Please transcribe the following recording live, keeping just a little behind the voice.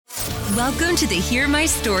Welcome to the Hear My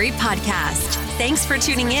Story podcast. Thanks for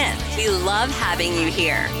tuning in. We love having you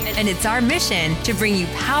here. And it's our mission to bring you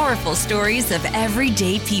powerful stories of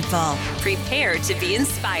everyday people. Prepare to be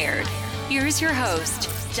inspired. Here's your host,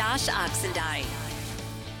 Josh Oxendine.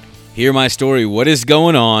 Hear My Story. What is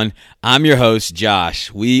going on? I'm your host,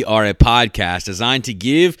 Josh. We are a podcast designed to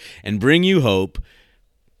give and bring you hope,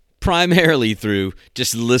 primarily through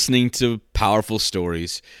just listening to powerful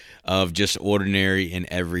stories of just ordinary and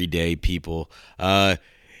everyday people.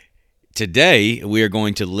 Today, we are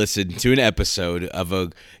going to listen to an episode of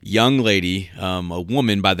a young lady, a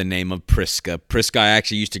woman by the name of Priska. Priska, I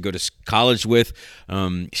actually used to go to college with.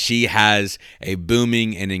 She has a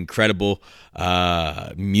booming and incredible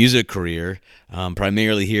music career,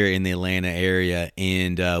 primarily here in the Atlanta area,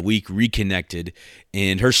 and we reconnected.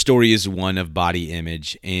 And her story is one of body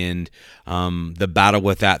image and the battle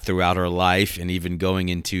with that throughout her life, and even going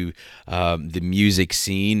into the music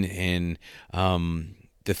scene and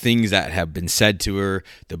the things that have been said to her,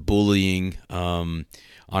 the bullying,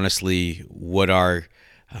 honestly, what our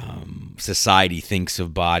society thinks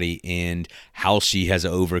of body, and how she has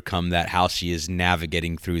overcome that, how she is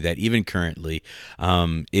navigating through that, even currently.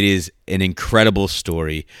 It is an incredible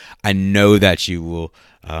story. I know that you will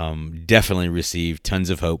definitely receive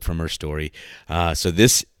tons of hope from her story. So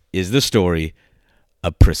this is the story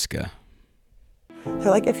of Priska.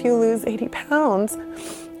 They're like, if you lose 80 pounds,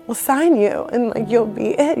 we'll sign you, and like you'll be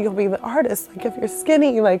it. You'll be the artist. Like if you're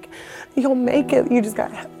skinny, like you'll make it.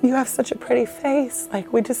 You have such a pretty face.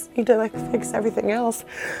 Like we just need to like fix everything else.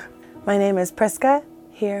 My name is Priska.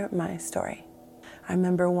 Hear my story. I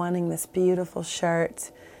remember wanting this beautiful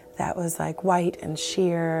shirt that was like white and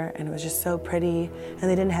sheer, and it was just so pretty, and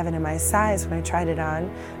they didn't have it in my size when I tried it on,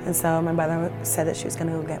 and so my mother said that she was going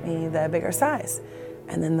to go get me the bigger size.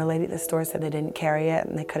 And then the lady at the store said they didn't carry it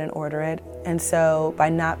and they couldn't order it. And so by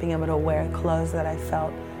not being able to wear clothes that I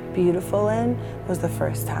felt beautiful in was the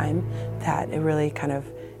first time that it really kind of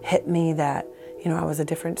hit me that, you know, I was a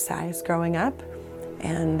different size growing up.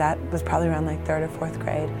 And that was probably around like 3rd or 4th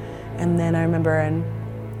grade. And then I remember in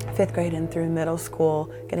 5th grade and through middle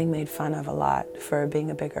school getting made fun of a lot for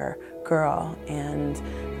being a bigger girl. And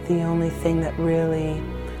the only thing that really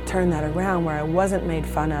turned that around where I wasn't made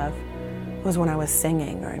fun of was when I was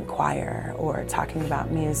singing or in choir or talking about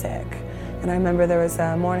music. And I remember there was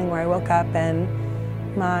a morning where I woke up and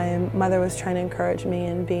my mother was trying to encourage me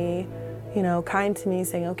and be, you know, kind to me,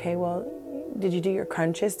 saying, okay, well, did you do your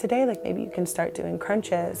crunches today? Like maybe you can start doing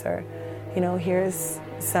crunches, or, you know, here's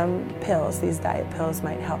some pills. These diet pills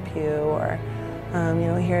might help you, or, you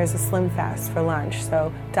know, here's a Slim Fast for lunch.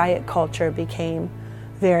 So diet culture became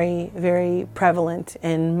very, very prevalent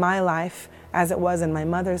in my life, as it was in my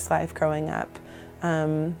mother's life growing up.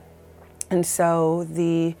 And so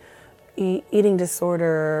the eating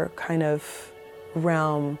disorder kind of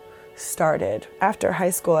realm started. After high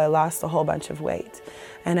school, I lost a whole bunch of weight.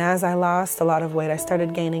 And as I lost a lot of weight, I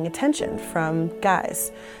started gaining attention from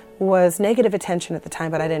guys. It was negative attention at the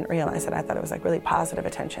time, but I didn't realize it. I thought it was like really positive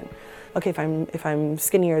attention. Okay, if I'm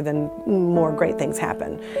skinnier, then more great things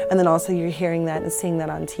happen. And then also you're hearing that and seeing that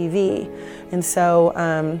on TV. And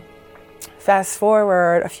so, fast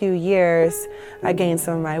forward a few years, I gained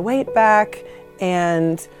some of my weight back,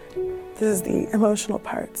 and this is the emotional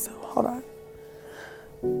part, so hold on.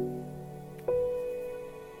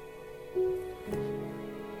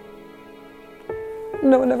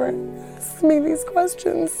 No one ever asks me these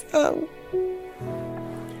questions. I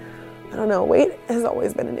don't know, weight has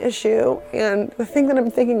always been an issue, and the thing that I'm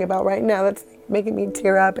thinking about right now that's making me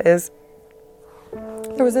tear up is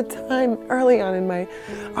there was a time early on in my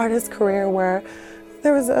artist career where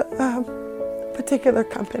there was a particular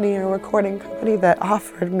company, a recording company, that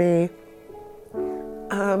offered me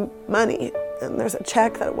money, and there's a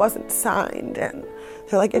check that wasn't signed, and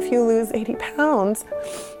they're like, if you lose 80 pounds,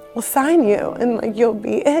 we'll sign you, and like you'll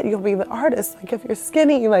be it. You'll be the artist. Like if you're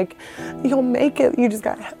skinny, like you'll make it.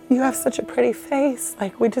 You have such a pretty face.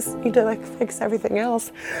 Like we just need to like fix everything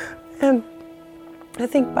else. And I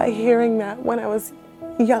think by hearing that when I was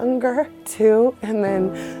younger too, and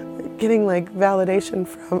then getting like validation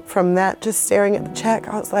from that, just staring at the check,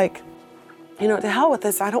 I was like, you know, to hell with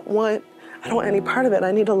this. I don't want any part of it.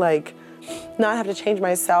 I need to like not have to change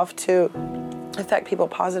myself to affect people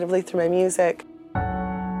positively through my music.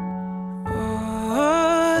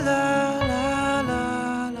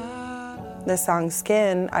 The song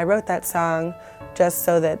Skin, I wrote that song just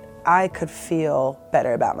so that I could feel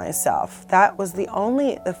better about myself. That was the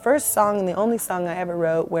first song and the only song I ever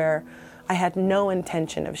wrote where I had no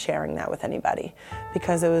intention of sharing that with anybody,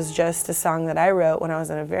 because it was just a song that I wrote when I was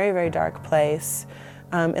in a very, very dark place,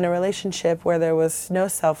 in a relationship where there was no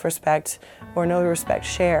self-respect or no respect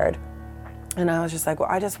shared. And I was just like, well,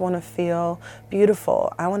 I just want to feel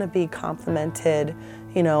beautiful. I want to be complimented,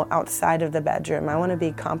 you know, outside of the bedroom. I want to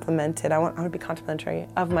be complimented. I want to be complimentary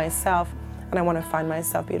of myself. And I want to find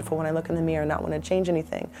myself beautiful when I look in the mirror and not want to change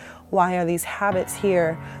anything. Why are these habits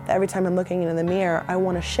here that every time I'm looking in the mirror, I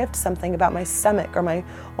want to shift something about my stomach or my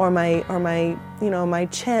you know, my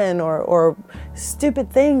chin or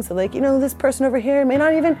stupid things like, you know, this person over here may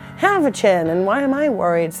not even have a chin, and why am I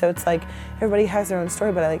worried? So it's like everybody has their own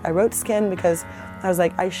story, but I wrote Skin because I was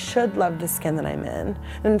like, I should love the skin that I'm in.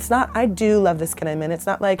 And it's not, I do love the skin I'm in. It's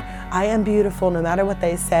not like I am beautiful no matter what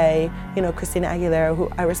they say. You know, Christina Aguilera, who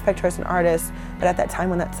I respect her as an artist, but at that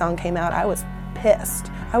time when that song came out, I was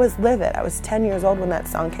pissed. I was livid. I was 10 years old when that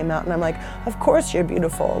song came out, and I'm like, of course you're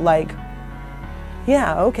beautiful. Like,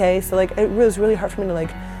 yeah, okay. So like, it was really hard for me to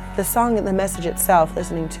like, the song and the message itself,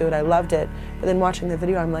 listening to it, I loved it. But then watching the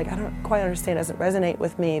video, I'm like, I don't quite understand. It doesn't resonate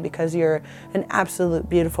with me because you're an absolute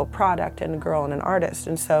beautiful product and a girl and an artist.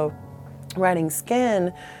 And so writing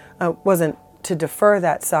Skin wasn't to defer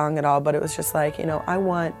that song at all, but it was just like, you know, I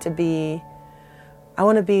want to be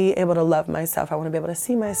able to love myself. I want to be able to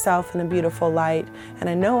see myself in a beautiful light. And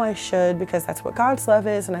I know I should because that's what God's love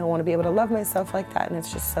is, and I want to be able to love myself like that. And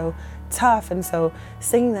it's just so tough. And so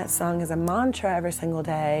singing that song as a mantra every single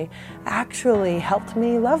day actually helped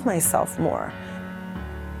me love myself more.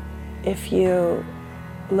 If you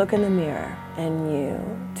look in the mirror and you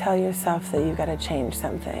tell yourself that you've got to change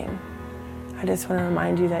something, I just want to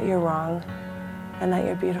remind you that you're wrong and that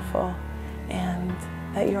you're beautiful and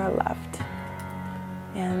that you are loved.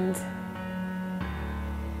 And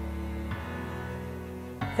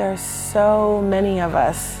there are so many of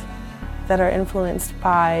us that are influenced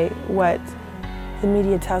by what the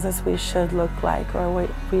media tells us we should look like or what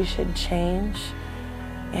we should change.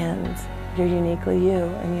 And you're uniquely you,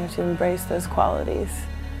 and you have to embrace those qualities.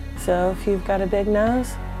 So if you've got a big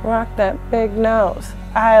nose, rock that big nose.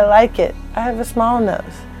 I like it. I have a small nose.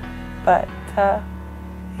 But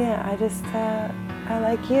yeah, I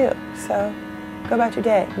like you. So go about your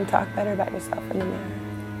day and talk better about yourself in the mirror.